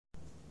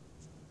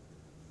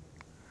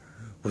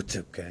What's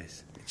up,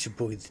 guys? It's your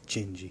boy the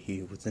Ginger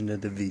here with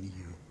another video.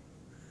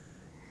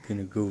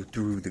 Gonna go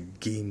through the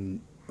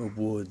Game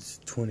Awards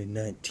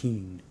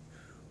 2019.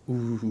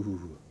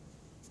 Ooh,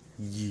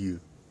 yeah.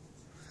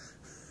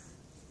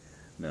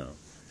 No,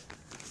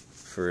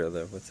 for real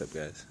though. What's up,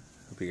 guys?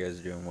 Hope you guys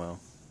are doing well.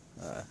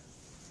 I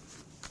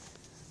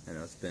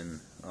know it's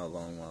been a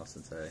long while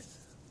since I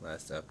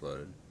last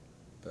uploaded,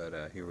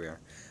 but here we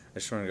are. I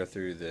just want to go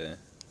through the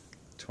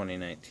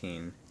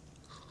 2019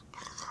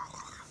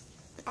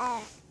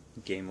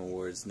 Game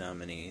Awards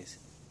nominees,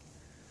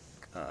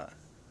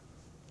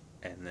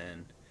 and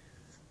then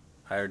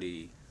I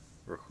already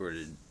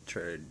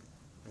tried.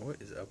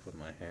 What is up with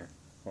my hair?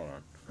 Hold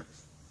on.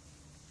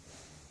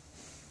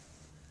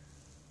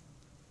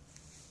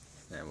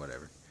 Yeah,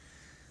 whatever.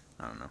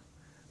 I don't know.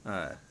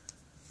 I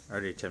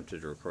already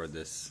attempted to record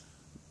this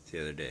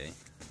the other day,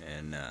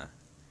 and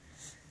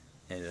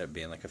ended up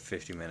being like a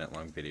 50-minute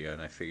long video,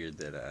 and I figured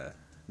that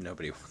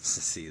nobody wants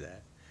to see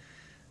that.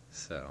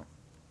 So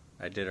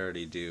I did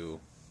already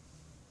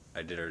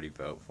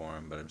vote for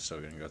him, but I'm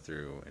still going to go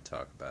through and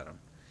talk about him.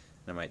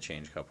 And I might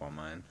change a couple of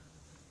mine,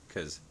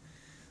 because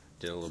I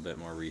did a little bit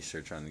more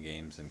research on the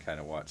games and kind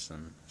of watched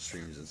some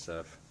streams and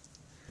stuff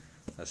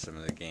of some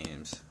of the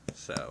games.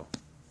 So,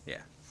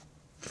 yeah.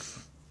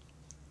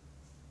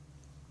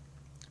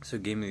 So,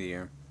 Game of the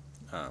Year.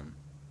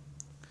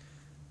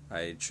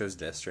 I chose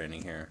Death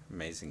Stranding here.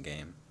 Amazing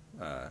game.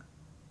 A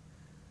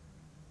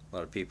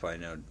lot of people I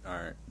know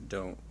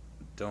don't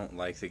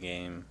like the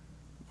game,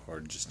 or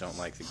just don't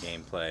like the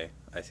gameplay.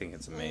 I think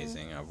it's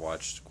amazing. I've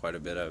watched quite a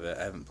bit of it.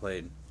 I haven't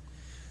played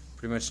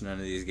pretty much none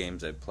of these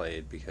games I've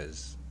played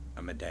because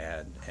I'm a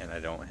dad and I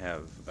don't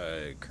have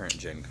a current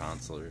gen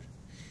console or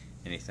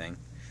anything.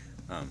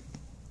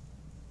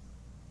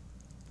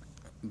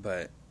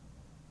 But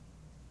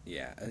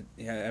yeah,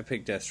 I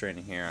picked Death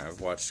Stranding here. I've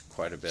watched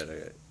quite a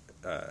bit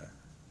of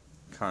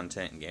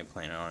content and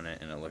gameplay on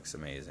it, and it looks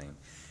amazing.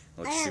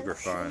 It looks super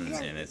fun,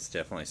 and it's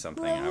definitely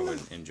something I would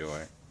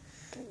enjoy.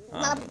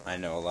 I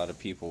know a lot of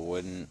people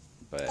wouldn't,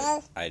 but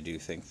I do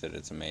think that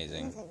it's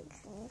amazing.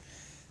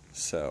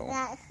 So,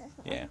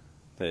 yeah,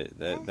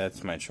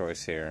 that's my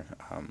choice here.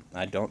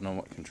 I don't know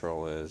what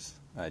Control is.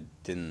 I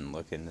didn't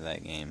look into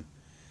that game.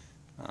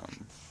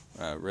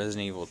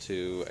 Resident Evil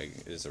 2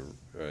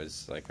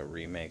 is like a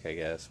remake, I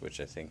guess, which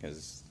I think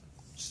is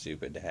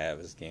stupid to have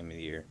as Game of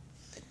the Year.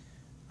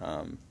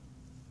 And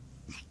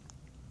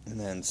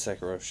then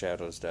Sekiro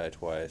Shadows Die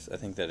Twice. I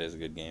think that is a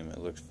good game. It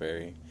looks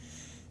very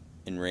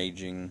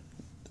enraging,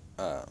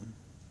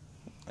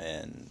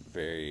 and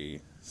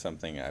very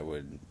something I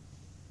would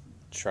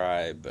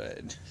try,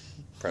 but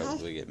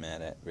probably get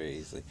mad at very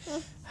easily.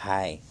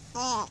 Hi.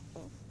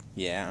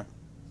 Yeah.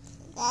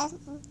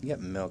 You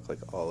got milk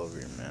like all over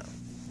your mouth.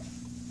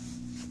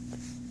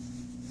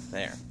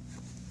 There.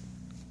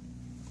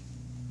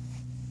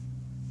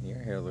 Your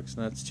hair looks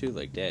nuts too,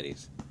 like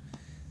Daddy's.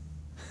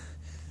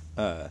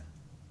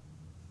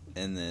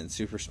 And then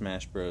Super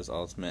Smash Bros.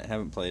 Ultimate.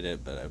 Haven't played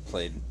it, but I've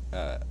played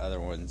other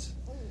ones.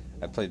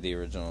 I played the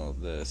original,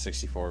 the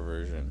 64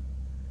 version.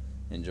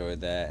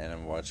 Enjoyed that, and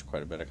I've watched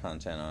quite a bit of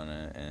content on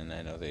it, and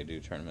I know they do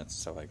tournaments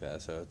and stuff like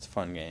that, so it's a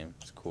fun game.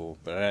 It's cool.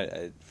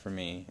 But for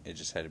me, it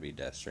just had to be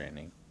Death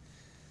Stranding.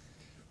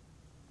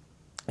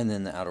 And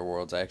then the Outer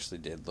Worlds, I actually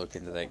did look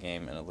into that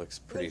game, and it looks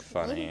pretty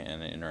funny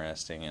and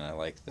interesting, and I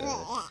like the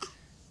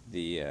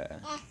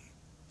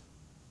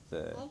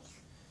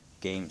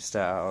game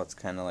style. It's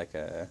kind of like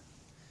a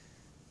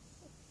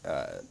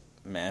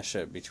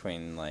mashup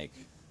between, like,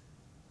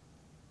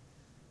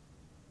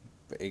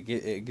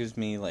 it gives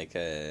me like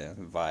a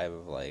vibe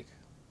of like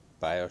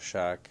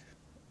BioShock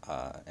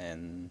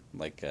and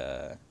like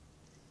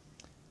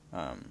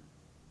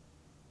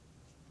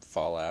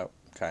Fallout,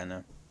 kind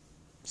of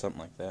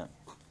something like that,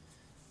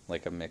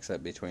 like a mix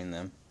up between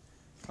them.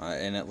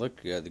 And it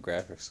looked good. The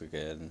graphics look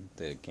good. And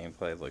the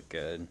gameplay looked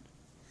good.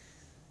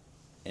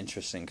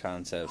 Interesting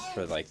concepts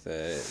for like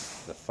the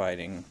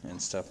fighting and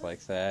stuff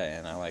like that,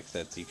 and I like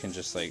that you can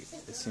just, like,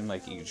 it seemed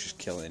like you could just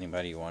kill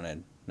anybody you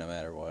wanted no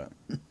matter what.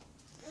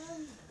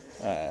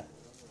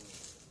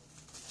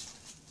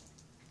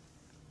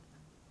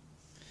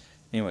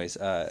 Anyways,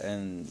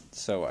 and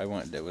so I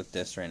went with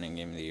Death Stranding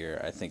Game of the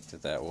Year. I think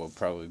that will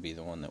probably be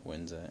the one that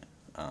wins it.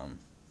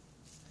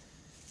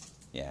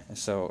 Yeah,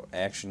 so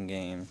action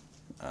game,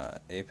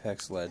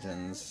 Apex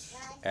Legends,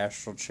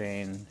 Astral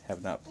Chain,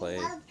 have not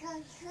played.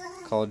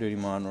 Call of Duty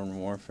Modern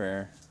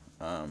Warfare.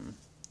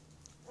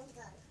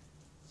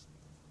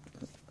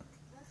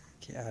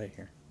 Get out of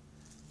here.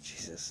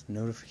 Jesus,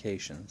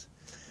 notifications.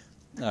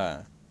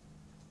 Call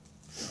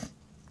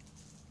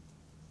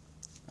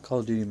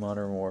of Duty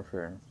Modern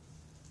Warfare.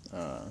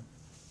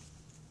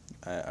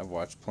 I've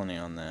watched plenty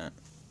on that.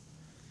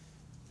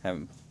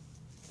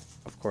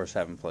 Of course,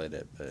 haven't played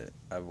it, but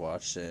I've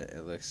watched it.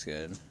 It looks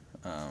good.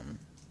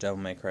 Devil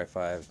May Cry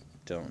 5,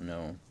 don't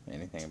know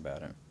anything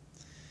about it.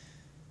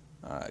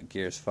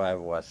 Gears 5,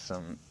 watched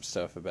some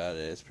stuff about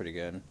it. It's pretty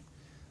good.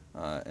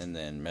 And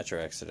then Metro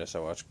Exodus, I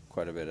watched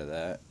quite a bit of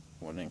that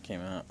when it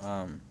came out.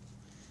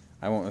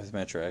 I went with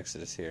Metro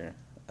Exodus here.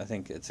 I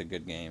think it's a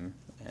good game,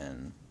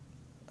 and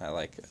I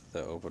like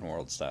the open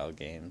world style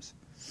games.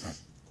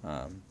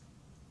 And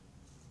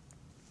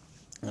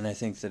I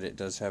think that it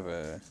does have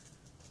a,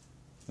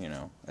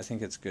 I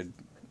think it's good.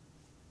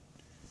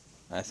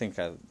 I think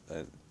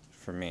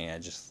for me, I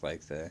just thought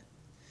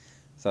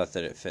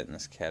that it fit in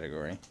this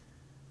category.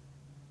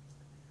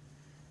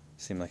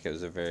 Seemed like it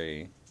was a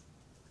very,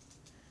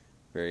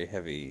 very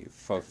heavily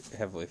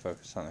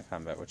focused on the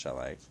combat, which I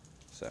like.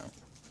 So,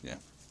 yeah.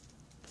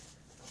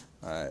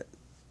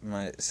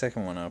 My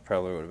second one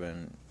probably would have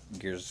been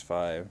Gears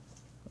 5.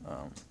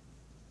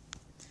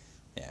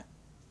 Yeah.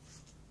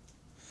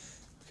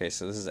 Okay,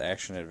 so this is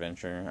action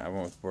adventure. I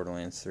went with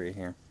Borderlands 3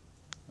 here.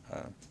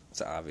 It's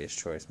an obvious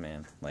choice,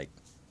 man. Like,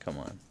 come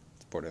on,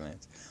 it's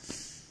Borderlands.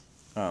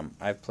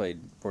 I've played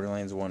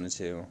Borderlands 1 and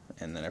 2,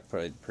 and then I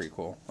played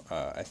prequel.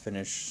 I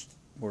finished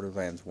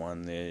Borderlands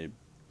 1, the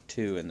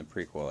 2, and the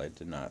prequel I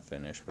did not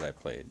finish, but I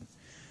played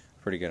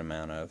a pretty good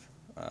amount of.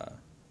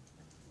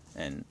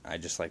 And I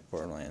just like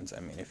Borderlands. I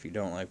mean, if you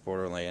don't like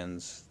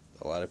Borderlands,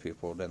 a lot of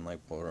people didn't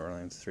like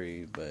Borderlands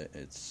 3, but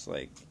it's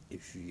like,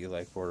 if you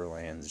like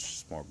Borderlands, it's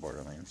just more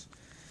Borderlands.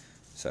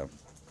 So,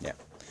 yeah.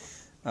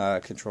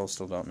 Control,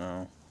 still don't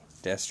know.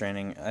 Death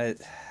Stranding,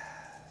 it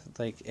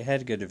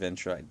had good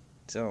adventure. I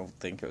don't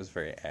think it was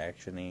very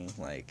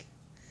action-y.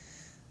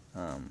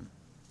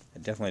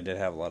 It definitely did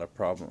have a lot of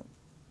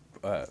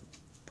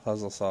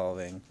puzzle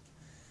solving.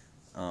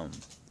 And,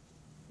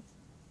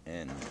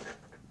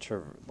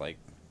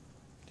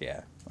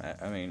 yeah.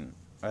 I mean,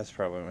 that's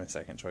probably my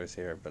second choice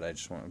here, but I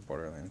just went with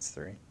Borderlands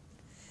 3.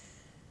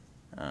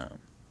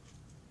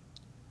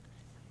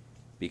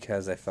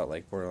 Because I felt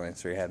like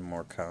Borderlands 3 had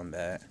more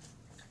combat.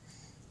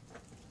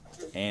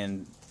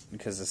 And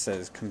because it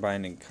says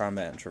combining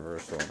combat and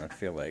traversal, and I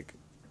feel like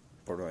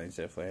Borderlands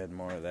definitely had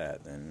more of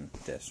that than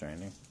Death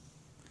Stranding.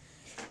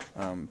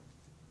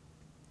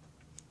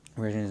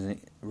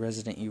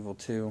 Resident Evil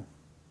 2.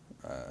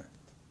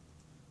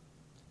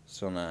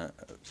 Still not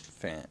a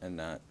fan, and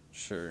not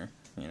sure.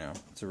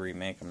 It's a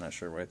remake. I'm not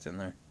sure what's in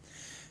there.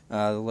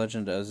 The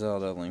Legend of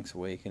Zelda: Link's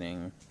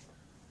Awakening.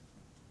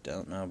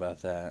 Don't know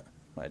about that.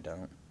 I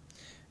don't.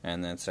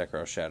 And then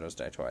Sekiro: Shadows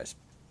Die Twice.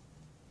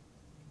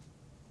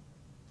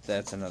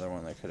 That's another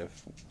one that could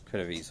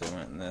have easily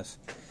went in this.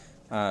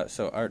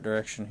 So art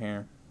direction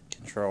here,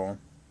 Control,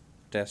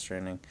 Death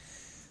Stranding.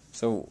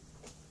 So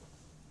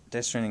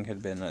Death Stranding could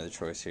have been another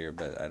choice here,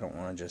 but I don't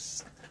want to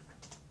just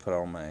put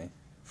all my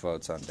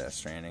votes on Death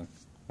Stranding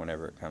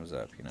whenever it comes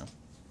up.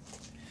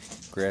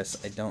 Gris,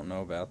 I don't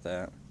know about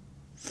that.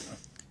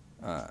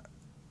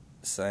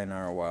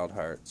 Sayonara Wild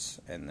Hearts,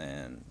 and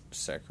then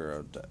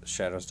Sekiro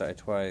Shadows Die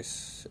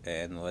Twice,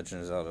 and The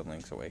Legend of Zelda: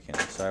 Link's Awakening.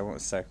 So I went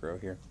with Sekiro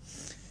here.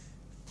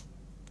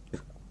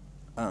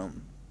 I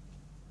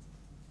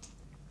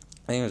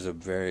think it was a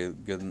very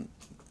good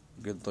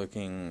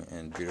looking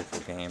and beautiful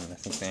game, and I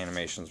think the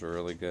animations were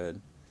really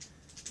good.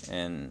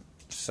 And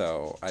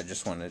so I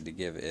just wanted to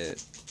give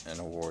it an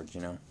award,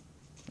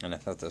 And I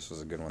thought this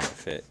was a good one that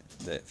fit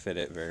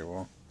it very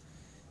well.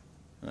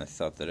 And I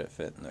thought that it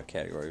fit in the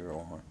category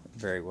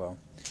very well.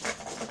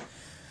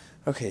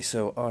 Okay,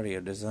 so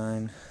audio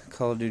design,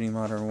 Call of Duty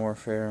Modern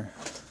Warfare,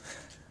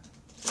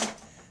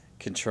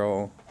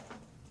 Control,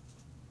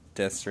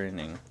 Death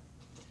Stranding,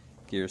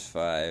 Gears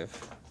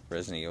 5,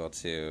 Resident Evil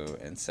 2,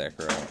 and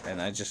Sekiro. And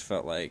I just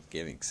felt like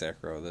giving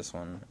Sekiro this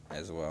one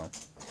as well,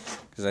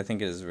 because I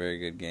think it is a very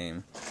good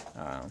game.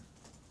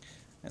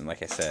 And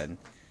like I said,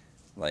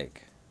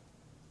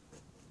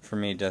 for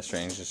me, Death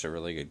Stranding is just a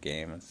really good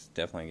game. It's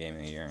definitely a game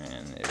of the year,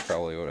 and it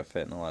probably would have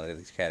fit in a lot of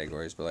these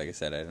categories. But like I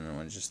said, I didn't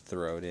want to just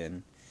throw it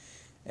in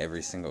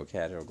every single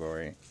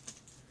category,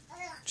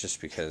 just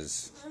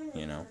because,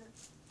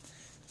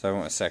 So I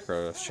went with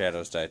Sekiro: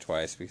 Shadows Die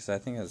Twice, because I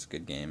think it's a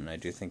good game, and I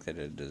do think that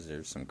it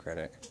deserves some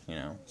credit,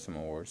 some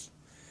awards.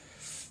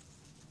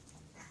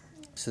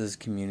 So this is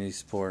community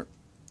support.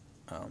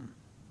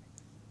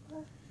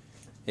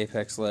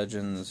 Apex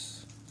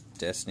Legends,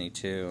 Destiny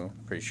 2.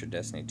 Pretty sure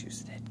Destiny 2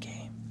 is a dead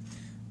game.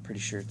 Pretty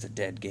sure it's a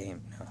dead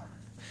game. No,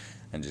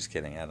 I'm just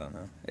kidding. I don't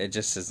know. It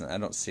just isn't. I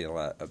don't see a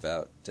lot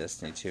about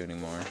Destiny 2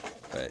 anymore.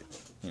 But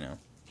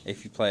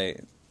if you play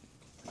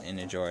and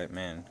enjoy it,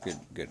 man,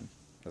 good.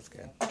 That's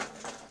good.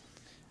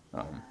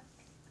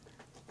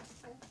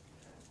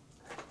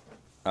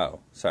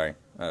 Sorry.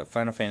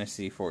 Final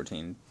Fantasy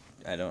 14.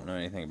 I don't know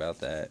anything about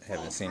that.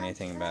 Haven't seen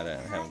anything about it.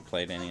 Haven't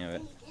played any of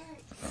it.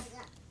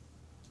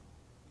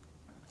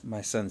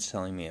 My son's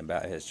telling me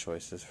about his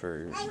choices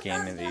for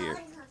Game of the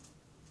Year.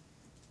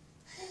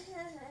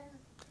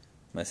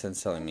 My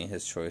son's telling me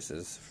his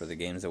choices for the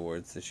Games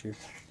Awards this year.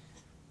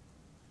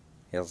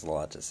 He has a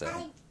lot to say.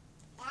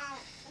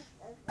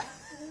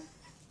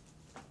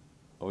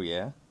 Oh,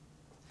 yeah?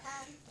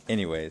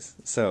 Anyways,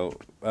 so,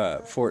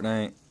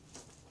 Fortnite.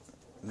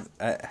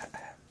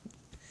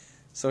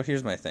 So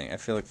here's my thing. I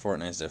feel like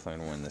Fortnite's definitely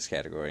going to win this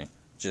category.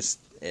 Just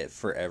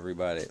for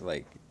everybody.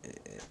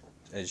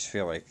 I just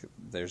feel like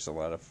there's a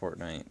lot of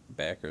Fortnite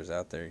backers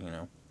out there,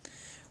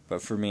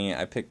 But for me,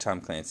 I picked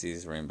Tom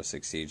Clancy's Rainbow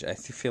Six Siege. I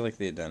feel like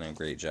they've done a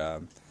great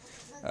job.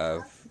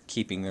 of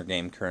keeping their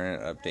game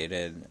current,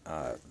 updated,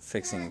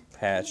 fixing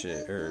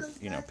patches, or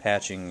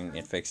patching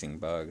and fixing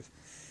bugs,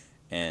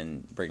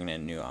 and bringing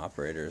in new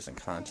operators and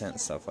content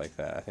and stuff like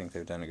that. I think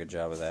they've done a good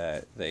job of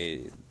that.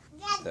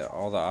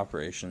 All the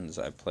operations,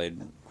 I've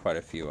played quite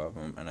a few of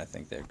them, and I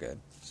think they're good.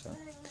 So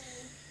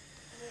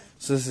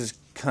this is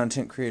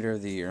Content Creator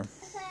of the Year.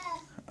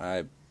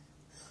 I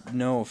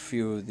know a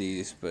few of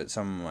these, but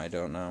some of them I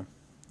don't know.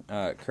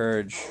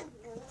 Courage,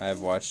 I've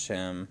watched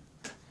him.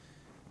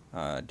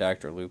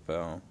 Dr.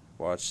 Lupo,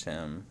 watched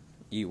him.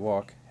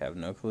 Eatwalk, have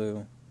no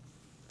clue.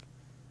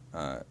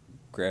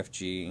 Graph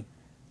G,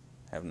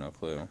 have no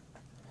clue.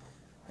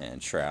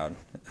 And Shroud,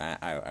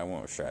 I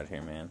went with Shroud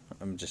here, man.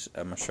 I'm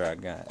a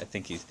Shroud guy. I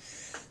think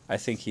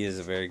he is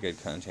a very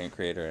good content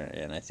creator,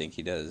 and I think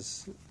he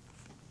does.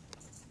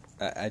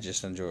 I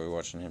just enjoy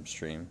watching him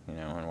stream,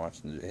 and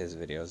watching his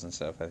videos and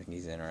stuff. I think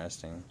he's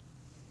interesting,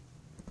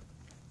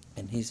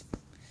 and he's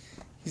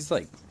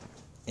like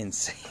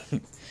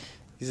insane.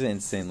 He's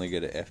insanely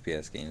good at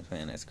FPS games,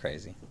 man. It's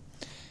crazy.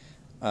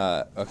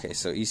 Okay,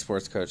 so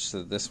esports coach.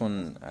 So this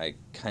one, I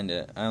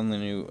only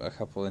knew a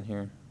couple in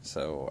here,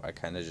 so I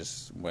kind of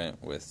just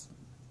went with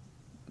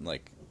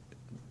like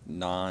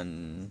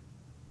non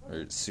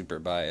or super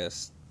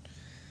biased,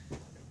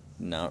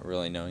 not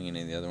really knowing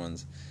any of the other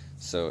ones.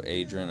 So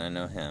Adrian, I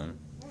know him,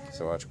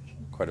 so I watch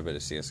quite a bit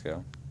of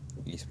CSGO,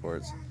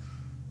 esports.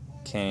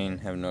 Kane,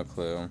 have no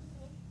clue.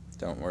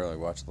 Don't really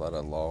watch a lot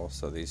of LOL,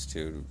 so these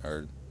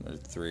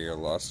three are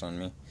lost on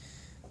me.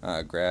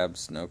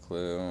 Grabs, no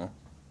clue.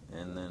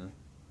 And then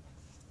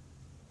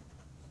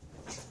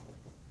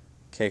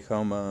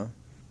K-Coma,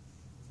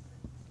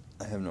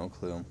 I have no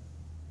clue.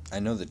 I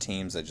know the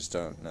teams, I just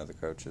don't know the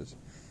coaches.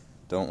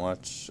 Don't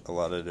watch a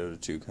lot of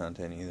Dota 2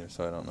 content either,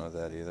 so I don't know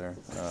that either.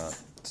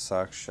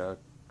 Sakshak,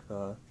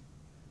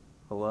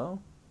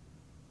 hello?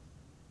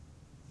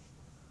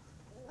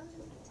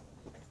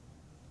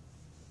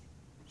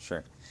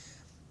 Sure.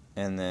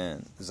 And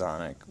then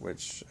Zonic,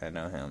 which I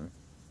know him,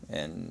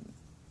 and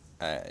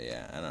I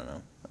don't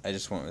know. I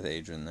just went with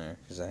Adrian there,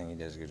 because I think he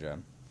does a good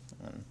job.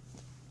 And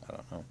I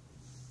don't know.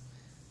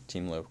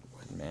 Team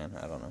Liquid, man,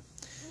 I don't know.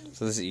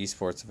 So this is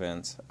esports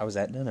events. I was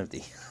at none of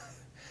these.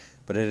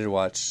 But I did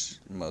watch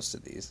most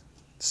of these.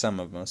 Some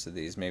of most of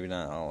these, maybe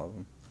not all of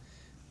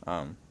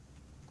them.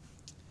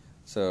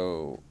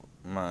 So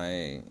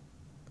my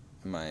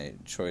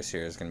choice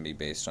here is going to be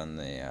based on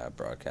the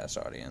broadcast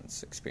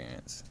audience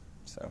experience.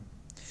 So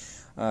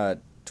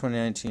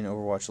 2019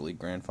 Overwatch League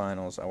Grand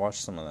Finals. I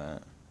watched some of that.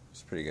 It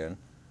was pretty good.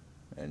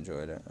 I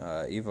enjoyed it.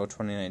 EVO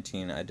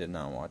 2019, I did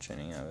not watch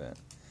any of it.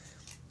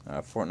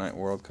 Fortnite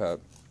World Cup,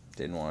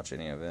 didn't watch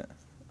any of it.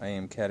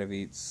 IEM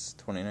Katowice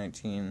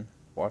 2019,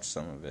 watched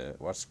some of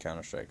it. Watched the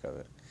Counter-Strike of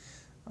it.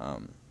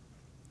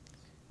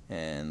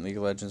 And League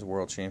of Legends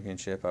World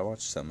Championship, I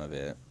watched some of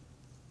it.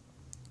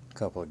 A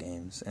couple of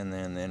games. And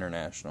then the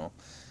International,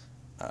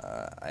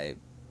 I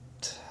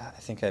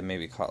think I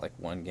maybe caught like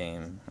one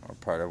game or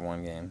part of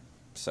one game.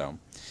 So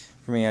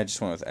for me, I just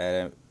went with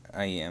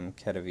IEM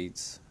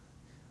Katowice.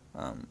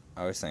 I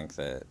always think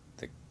that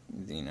the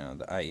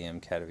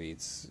IEM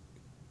Katowice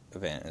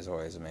event is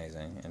always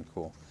amazing and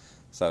cool.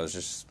 So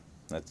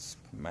that's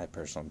my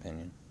personal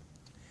opinion.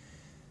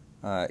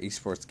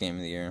 Esports Game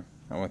of the Year.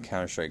 I went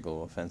Counter-Strike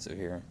Global Offensive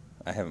here.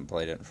 I haven't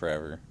played it in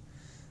forever.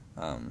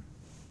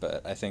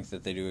 But I think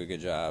that they do a good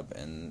job,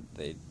 and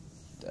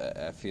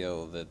I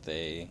feel that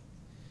they,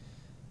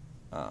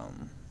 I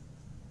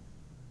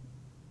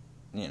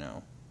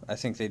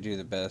think they do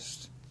the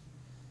best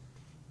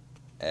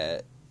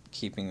at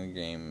keeping the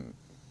game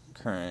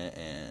current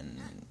and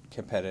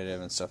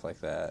competitive and stuff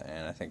like that,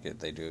 and I think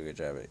they do a good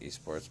job at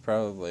esports.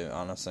 Probably,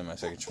 honestly, my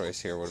second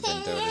choice here would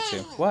have been Dota 2.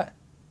 What?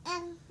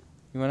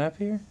 You went up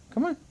here?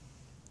 Come on.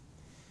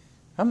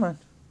 Come on.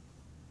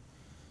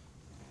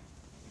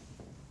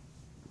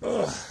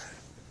 Ugh.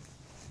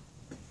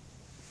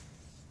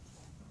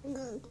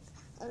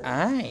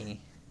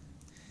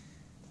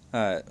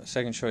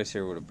 Second choice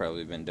here would have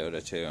probably been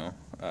Dota 2.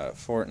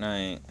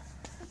 Fortnite,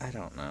 I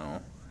don't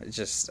know.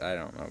 I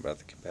don't know about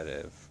the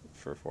competitive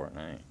for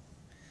Fortnite.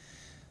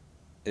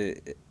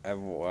 I've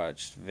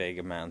watched vague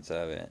amounts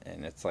of it,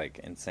 and it's like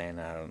insane.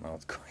 I don't know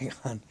what's going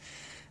on.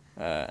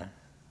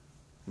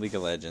 League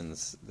of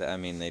Legends,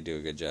 they do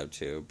a good job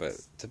too, but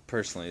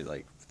personally,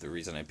 like, the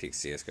reason I picked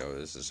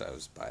CSGO is just I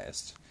was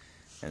biased.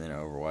 And then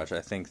Overwatch,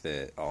 I think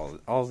that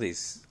all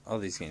these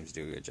games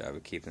do a good job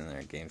of keeping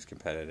their games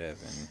competitive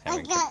and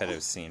having a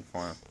competitive scene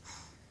for them.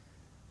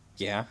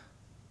 Yeah?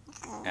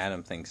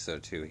 Adam thinks so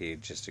too. He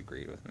just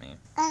agreed with me.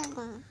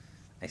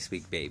 I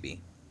speak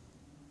baby.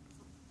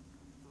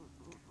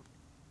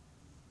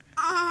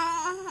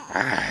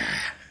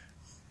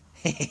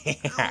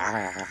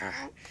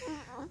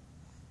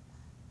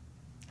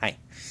 Hi.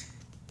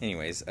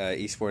 Anyways,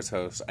 esports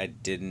host. I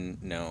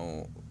didn't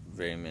know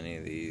very many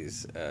of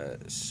these.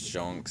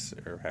 Shonks,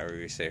 or however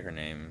you say her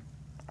name.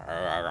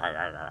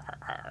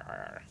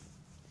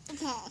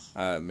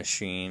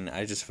 Machine.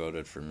 I just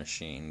voted for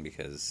Machine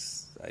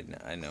because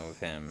I know of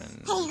him,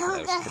 and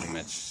that was pretty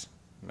much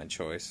my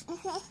choice.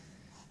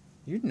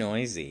 You're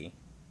noisy.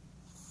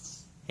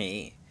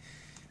 Hey.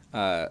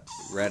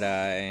 Red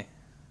Eye,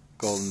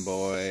 Golden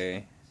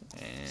Boy,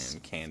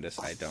 and Candace.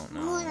 I don't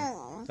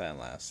know that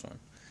last one.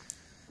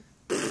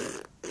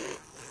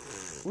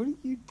 What are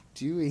you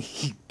doing,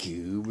 you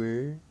goober?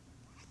 You're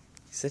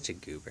such a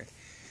goober.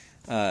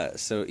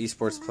 So,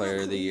 Esports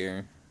Player of the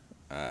Year.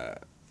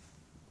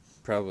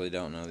 Probably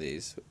don't know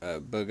these.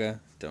 Booga,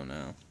 don't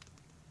know.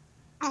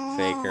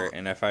 Faker,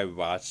 and if I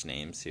botch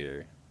names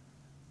here,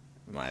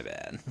 my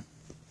bad.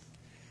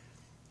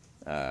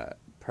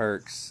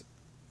 Perks,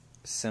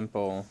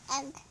 Simple,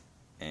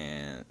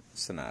 and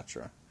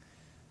Sinatra.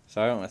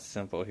 So I went with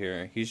Simple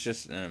here. He's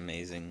just an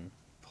amazing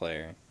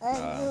player.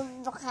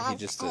 He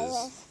just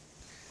is.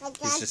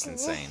 He's just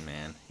insane,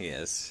 man. He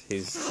is.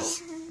 He's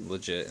just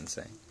legit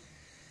insane.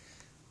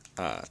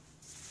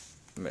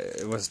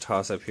 It was a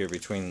toss-up here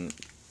between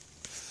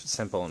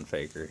Simple and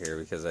Faker here,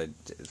 because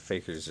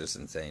Faker's just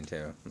insane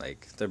too.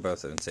 Like, they're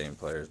both insane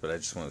players, but I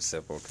just went with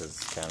Simple because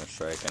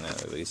Counter-Strike in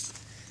it, at least.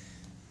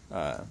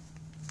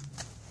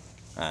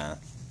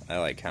 I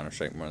like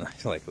Counter-Strike more than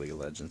I like League of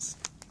Legends.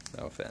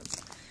 No offense.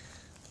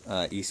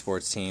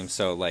 Esports team,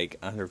 so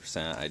like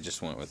 100% I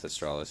just went with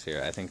Astralis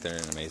here. I think they're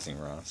an amazing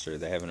roster.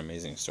 They have an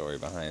amazing story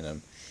behind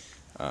them.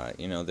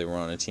 They were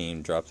on a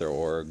team, dropped their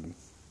org,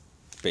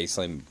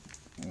 basically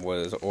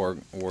were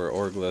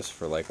orgless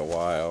for like a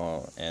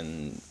while,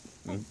 and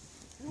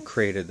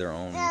created their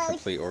own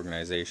complete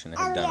organization,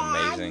 have done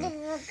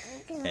amazing,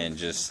 and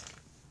just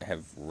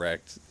have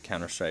wrecked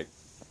Counter-Strike,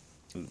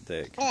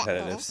 the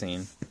competitive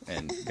scene,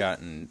 and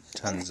gotten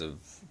tons of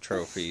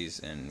trophies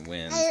and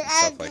wins and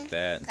stuff like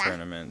that, and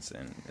tournaments,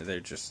 and they're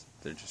just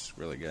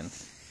really good.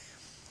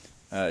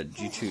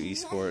 G2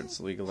 Esports,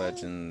 League of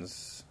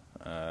Legends,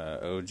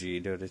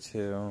 OG Dota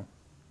 2,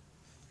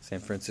 San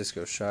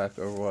Francisco Shock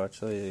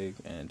Overwatch League,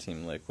 and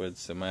Team Liquid.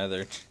 So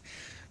my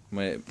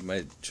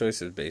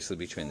choice was basically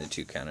between the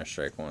two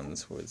Counter-Strike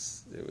ones.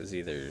 It was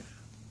either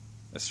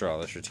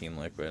Astralis or Team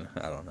Liquid.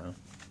 I don't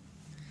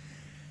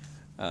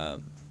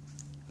know.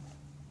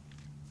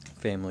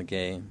 Family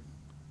Game,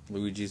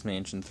 Luigi's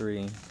Mansion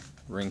 3,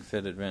 Ring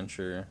Fit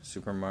Adventure,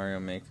 Super Mario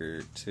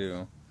Maker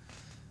 2,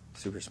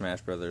 Super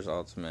Smash Bros.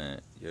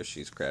 Ultimate,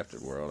 Yoshi's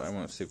Crafted World. I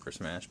went with Super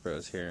Smash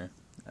Bros. Here.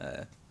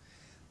 Like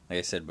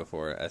I said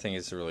before, I think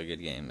it's a really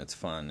good game. It's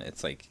fun.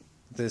 It's like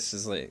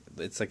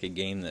a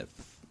game that,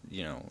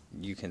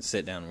 you can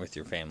sit down with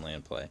your family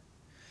and play,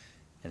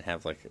 and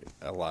have like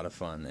a lot of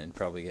fun, and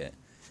probably get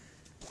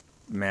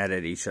mad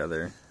at each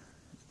other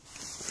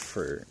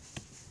for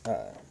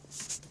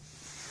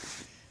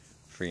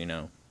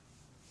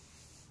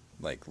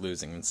like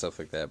losing and stuff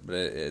like that. But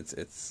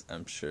it's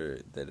I'm sure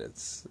that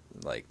it's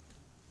like,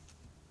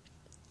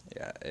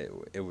 yeah,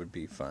 it would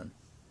be fun.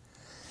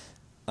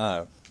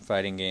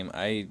 Fighting game.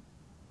 I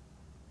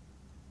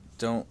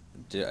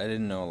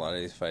didn't know a lot of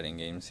these fighting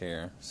games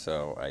here,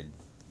 so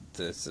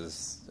this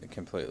is a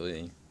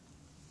completely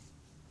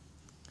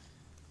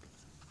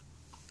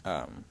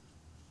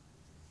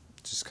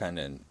just kind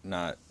of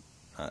not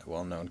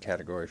well-known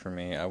category for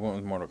me. I went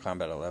with Mortal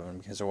Kombat 11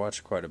 because I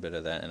watched quite a bit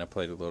of that, and I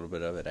played a little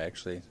bit of it,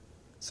 actually,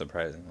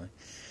 surprisingly.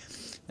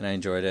 And I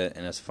enjoyed it,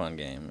 and it's a fun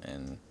game,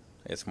 and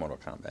it's Mortal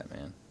Kombat,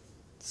 man.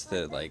 It's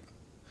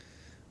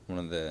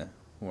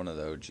one of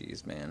the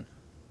OGs, man.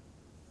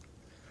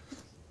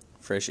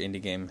 Fresh indie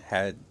game.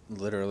 I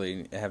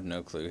have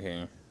no clue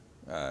here.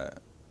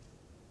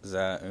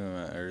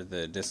 Zauma, or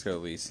the Disco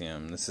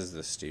Elysium. This is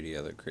the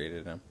studio that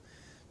created them,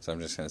 so I'm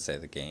just gonna say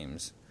the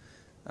games.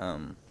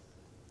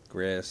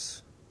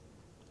 Gris,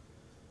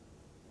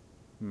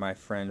 My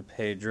Friend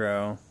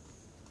Pedro,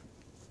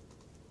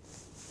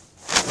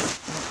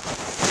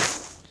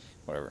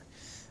 whatever.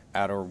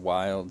 Outer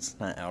Wilds,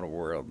 not Outer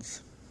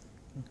Worlds,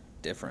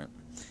 different.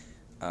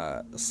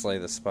 Slay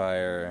the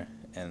Spire,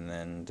 and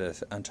then the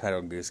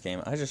Untitled Goose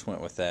Game. I just went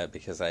with that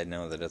because I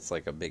know that it's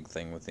like a big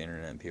thing with the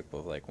internet, and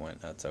people like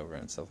went nuts over it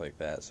and stuff like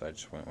that, so I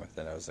just went with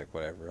it. I was like,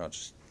 whatever, I'll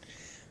just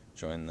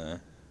join the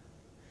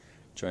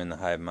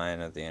hive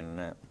mind of the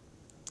internet.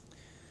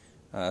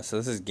 So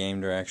this is Game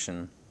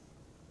Direction.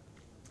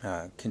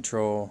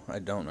 Control, I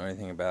don't know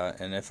anything about,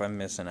 and if I'm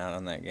missing out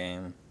on that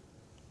game,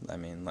 let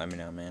me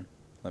know, man.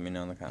 Let me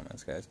know in the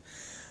comments, guys.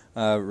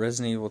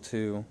 Resident Evil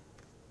 2,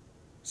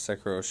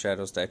 Sekiro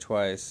Shadows Die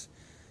Twice,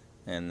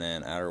 and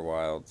then Outer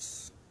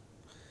Wilds.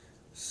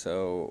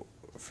 So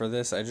for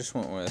this, I just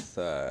went with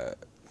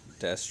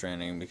Death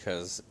Stranding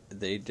because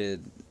they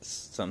did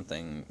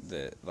something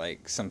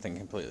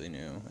completely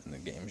new in the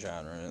game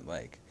genre.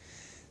 Like,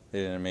 they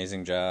did an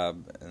amazing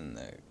job, and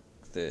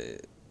the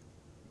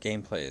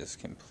gameplay is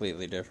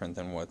completely different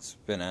than what's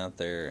been out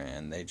there,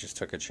 and they just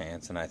took a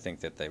chance, and I think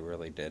that they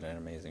really did an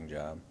amazing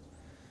job.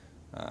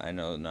 I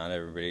know not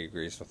everybody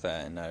agrees with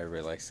that, and not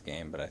everybody likes the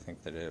game, but I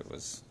think that it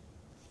was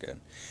good.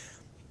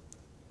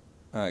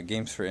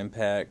 Games for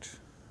Impact.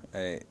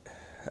 I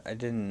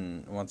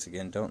don't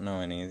know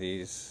any of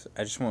these.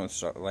 I just went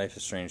with Life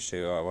is Strange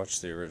 2. I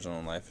watched the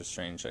original Life is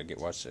Strange. I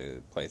watched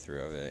a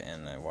playthrough of it,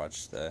 and I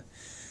watched the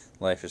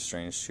Life is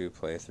Strange 2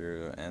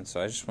 playthrough, and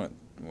so I just went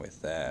with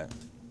that.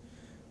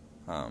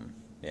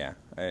 Yeah,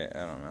 I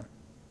don't know.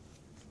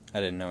 I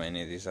didn't know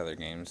any of these other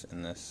games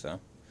in this, so.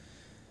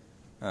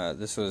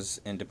 This was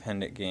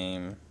independent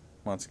game.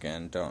 Once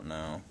again, don't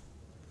know.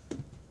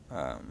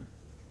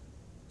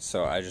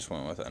 So I just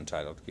went with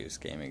Untitled Goose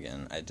Game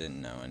again. I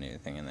didn't know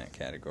anything in that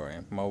category.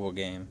 Mobile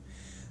game.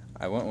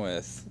 I went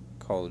with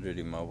Call of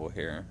Duty Mobile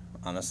here.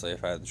 Honestly,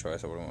 if I had the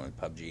choice, I would have went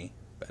with PUBG,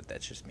 but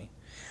that's just me.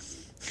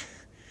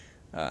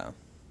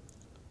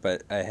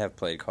 But I have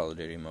played Call of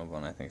Duty Mobile,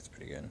 and I think it's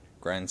pretty good.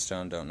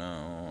 Grindstone, don't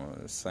know.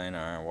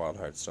 Sayonara, Wild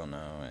Hearts, don't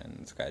know.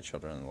 And Sky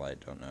Children of the Light,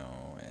 don't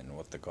know. And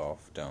What the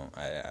Golf, don't.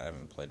 I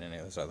haven't played any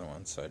of those other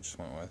ones, so I just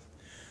went with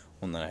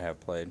one that I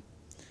have played.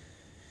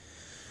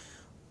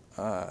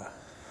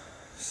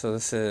 So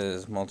this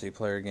is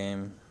multiplayer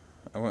game.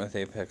 I went with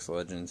Apex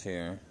Legends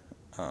here.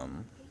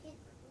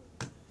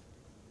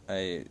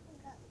 I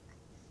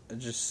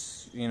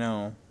just,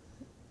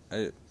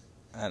 I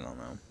don't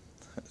know.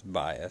 It's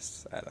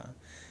biased.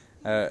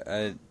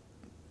 I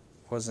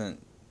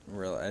wasn't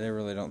really. I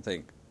really don't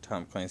think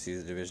Tom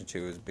Clancy's Division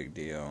 2 was a big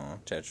deal.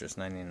 Tetris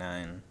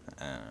 99.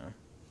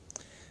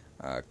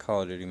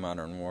 Call of Duty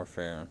Modern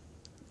Warfare.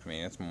 I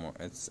mean, it's more.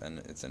 It's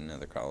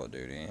another Call of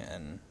Duty,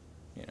 and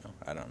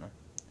I don't know.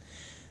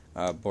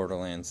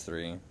 Borderlands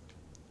 3,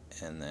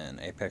 and then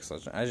Apex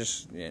Legends. I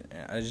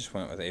just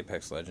went with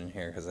Apex Legends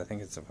here because I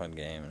think it's a fun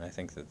game, and I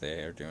think that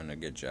they are doing a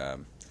good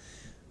job.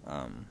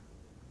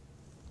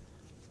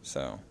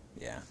 So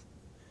yeah,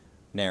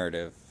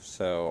 narrative.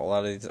 So a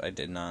lot of these I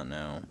did not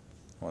know,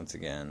 once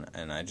again,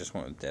 and I just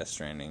went with Death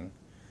Stranding.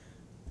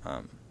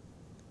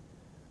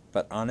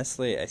 But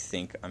honestly, I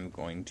think I'm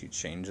going to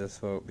change this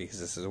vote because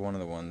this is one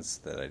of the ones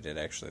that I did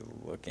actually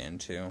look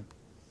into.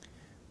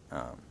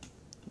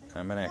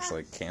 I'm going to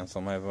actually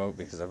cancel my vote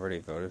because I've already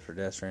voted for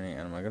Death Stranding,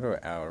 and I'm going to go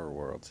to Outer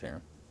Worlds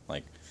here.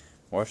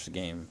 Watch the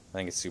game. I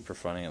think it's super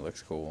funny. It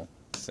looks cool.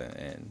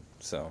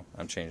 So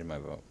I'm changing my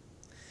vote.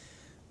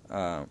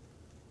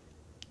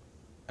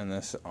 And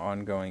this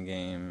ongoing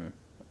game,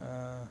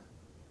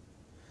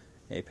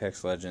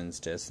 Apex Legends,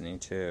 Destiny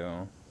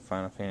 2,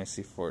 Final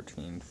Fantasy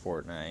 14,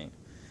 Fortnite.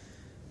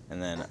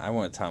 And then I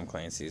went with Tom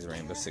Clancy's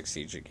Rainbow Six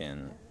Siege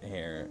again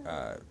here,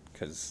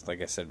 because, like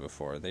I said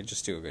before, they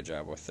just do a good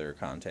job with their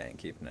content and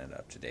keeping it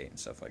up to date and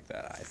stuff like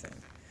that, I think.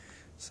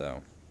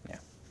 So,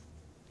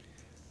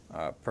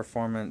 yeah.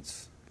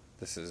 Performance,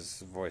 this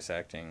is voice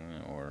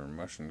acting or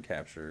motion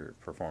capture,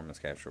 performance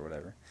capture,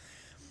 whatever.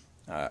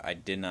 I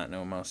did not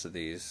know most of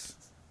these,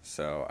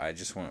 so I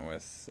just went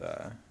with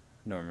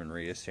Norman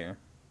Reedus here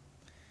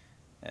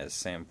as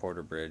Sam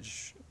Porter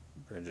Bridges.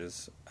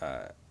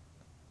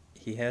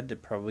 He had to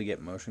probably get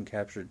motion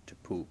captured to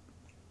poop.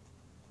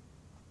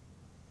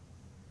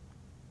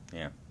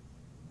 Yeah.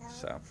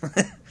 So.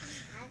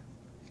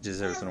 He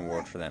deserves an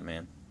award for that,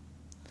 man.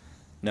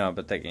 No,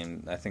 but that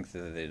game, I think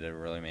that they did a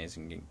really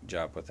amazing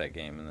job with that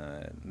game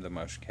and the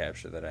motion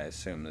capture that I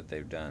assume that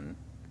they've done.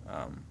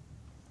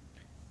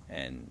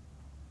 And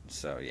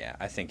so, yeah,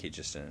 I think he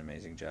just did an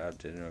amazing job.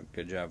 Did a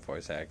good job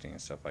voice acting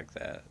and stuff like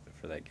that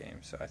for that game.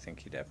 So I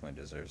think he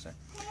definitely deserves it.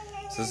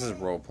 So this is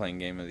role-playing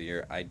game of the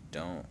year. I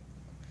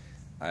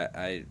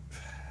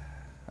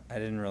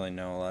didn't really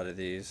know a lot of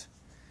these,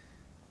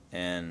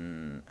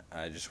 and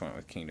I just went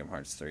with Kingdom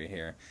Hearts 3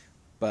 here.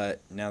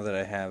 But now that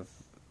I have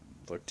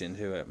looked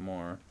into it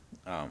more,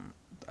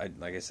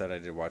 like I said, I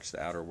did watch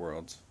The Outer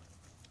Worlds.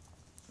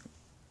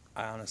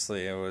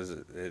 Honestly,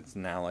 it's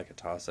now like a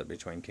toss-up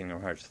between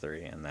Kingdom Hearts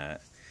 3 and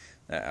that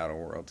Outer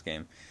Worlds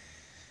game.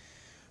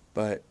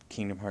 But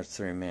Kingdom Hearts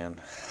 3, man,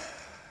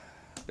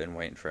 I've been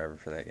waiting forever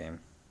for that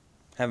game.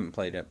 Haven't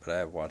played it, but I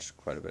have watched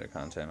quite a bit of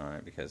content on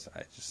it because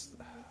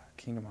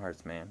Kingdom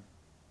Hearts, man.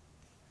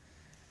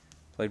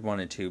 Played 1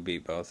 and 2,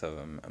 beat both of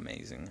them.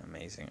 Amazing.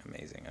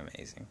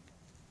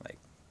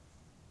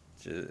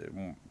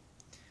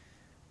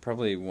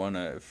 Probably one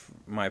of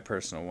my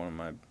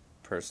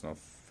personal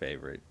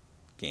favorite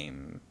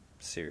game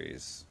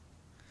series.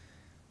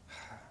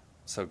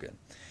 So good.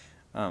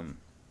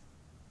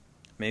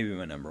 Maybe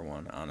my number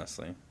one,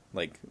 honestly.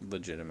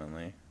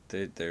 Legitimately.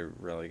 They're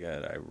really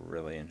good. I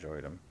really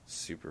enjoyed them.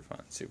 Super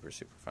fun. Super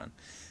fun.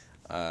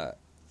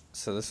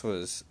 So this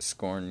was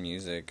Scorn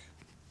Music.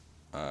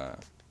 I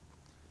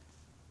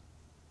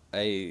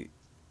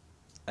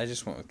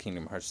just went with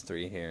Kingdom Hearts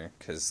 3 here,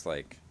 because,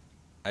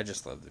 I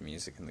just love the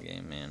music in the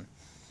game, man.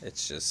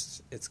 It's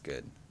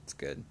good. It's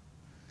good.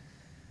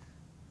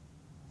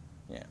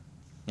 Yeah.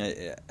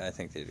 I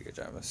think they did a good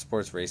job. A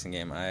sports racing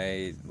game,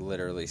 I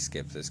literally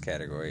skipped this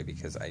category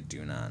because I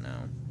do not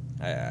know.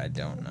 I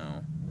don't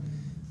know.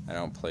 I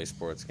don't play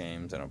sports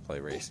games. I don't play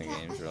racing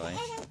games, really.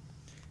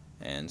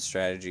 And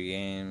strategy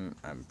game,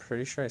 I'm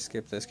pretty sure I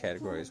skipped this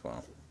category as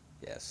well.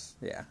 Yes.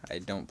 Yeah, I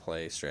don't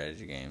play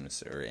strategy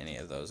games, or any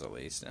of those at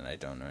least, and I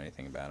don't know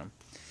anything about them.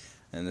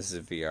 And this is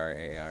a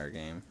VR AR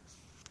game.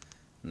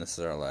 And this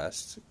is our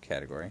last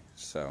category.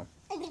 So,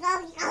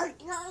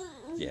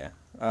 yeah.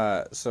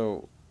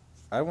 So,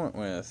 I went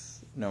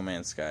with No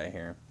Man's Sky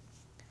here.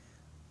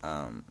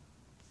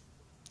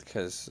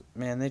 Because,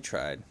 man, they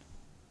tried.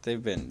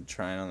 They've been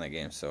trying on that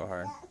game so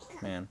hard.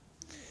 Man.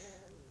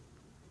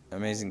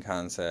 amazing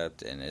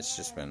concept, and it's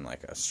just been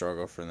like a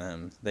struggle for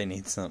them. They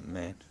need something,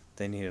 man.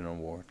 They need an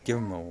award. Give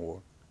them an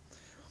award.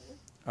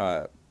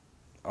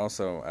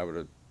 Also, I would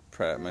have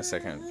my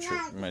second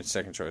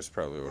choice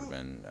probably would have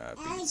been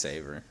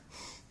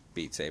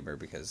Beat Saber,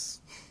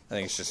 because I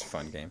think it's just a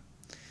fun game.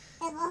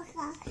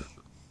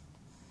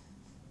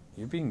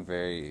 You're being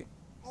very,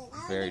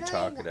 very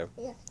talkative.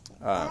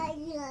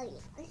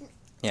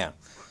 Yeah.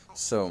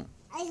 So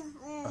I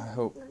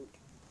hope.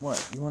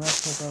 What you want to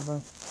ask me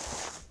about?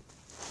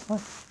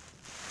 What?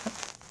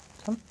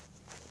 Come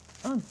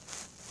on.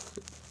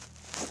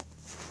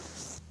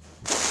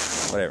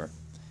 Whatever.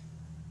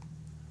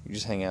 You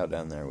just hang out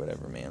down there,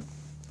 whatever, man.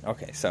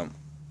 Okay, so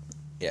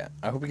yeah,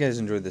 I hope you guys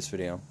enjoyed this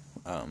video.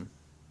 A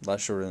lot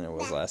shorter than it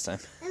was last time.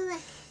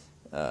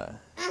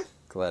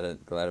 Glad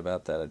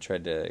about that. I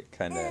tried to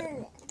kind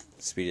of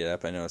speed it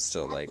up. I know it's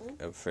still like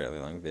a fairly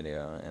long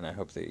video, and I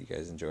hope that you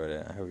guys enjoyed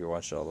it. I hope you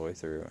watched it all the way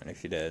through, and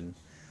if you did,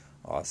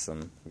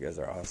 awesome. You guys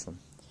are awesome.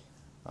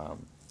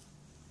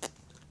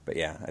 But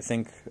yeah, I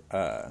think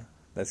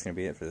that's gonna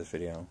be it for this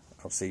video.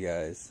 I'll see you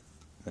guys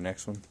in the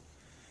next one.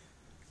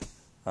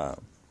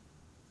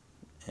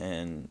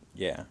 And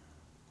yeah,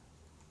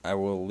 I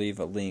will leave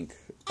a link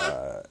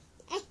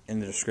in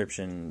the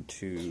description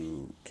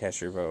to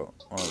cast your vote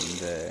on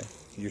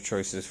your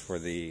choices for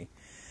the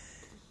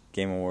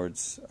Game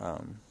Awards.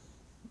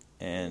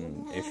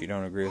 And if you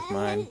don't agree with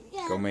mine,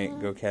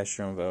 go cast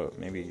your own vote.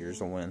 Maybe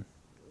yours will win.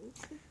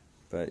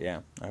 But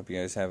yeah, I hope you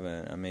guys have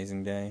an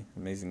amazing day,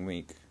 amazing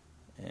week,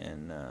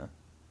 and I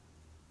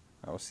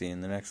will see you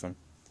in the next one.